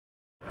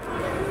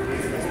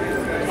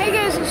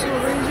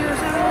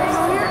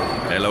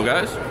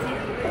guys?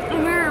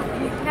 We're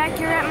back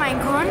here at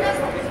Minecon.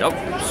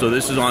 Yep. So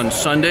this is on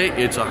Sunday.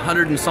 It's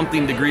 100 and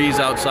something degrees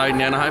outside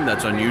in Anaheim.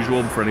 That's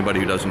unusual for anybody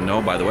who doesn't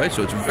know, by the way.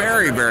 So it's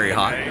very, very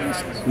hot.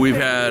 We've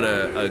had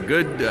a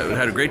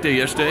great day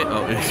yesterday.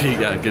 Oh,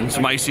 yeah, getting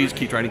some ices.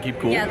 Trying to keep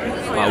cool. We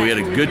had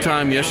a good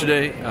time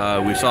yesterday.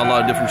 We saw a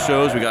lot of different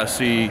shows. We got to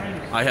see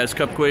iHas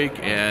Cupquake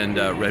and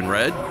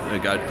Red. I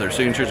got their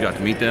signatures. Got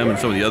to meet them and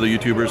some of the other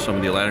YouTubers, some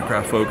of the Atlanta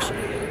Craft folks.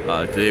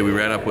 Today we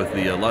ran up with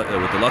the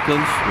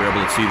Lucklands. We were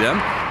able to see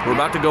them. We're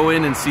about to go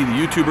in and see the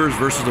YouTubers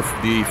versus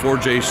the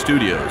 4J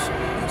Studios.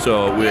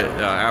 So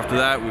after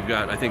that, we've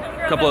got, I think,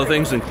 a couple of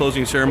things in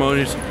closing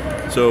ceremonies.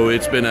 So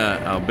it's been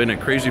a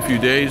crazy few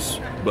days,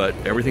 but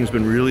everything's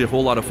been really a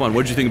whole lot of fun.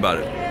 What did you think about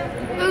it?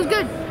 It was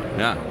good.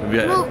 Yeah.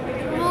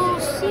 We'll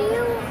see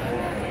you.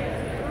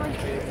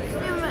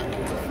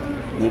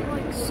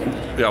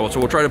 Yeah. So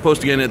we'll try to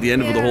post again at the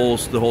end of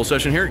the whole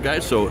session here,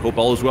 guys. So hope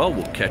all is well.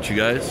 We'll catch you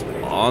guys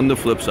on the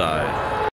flip side.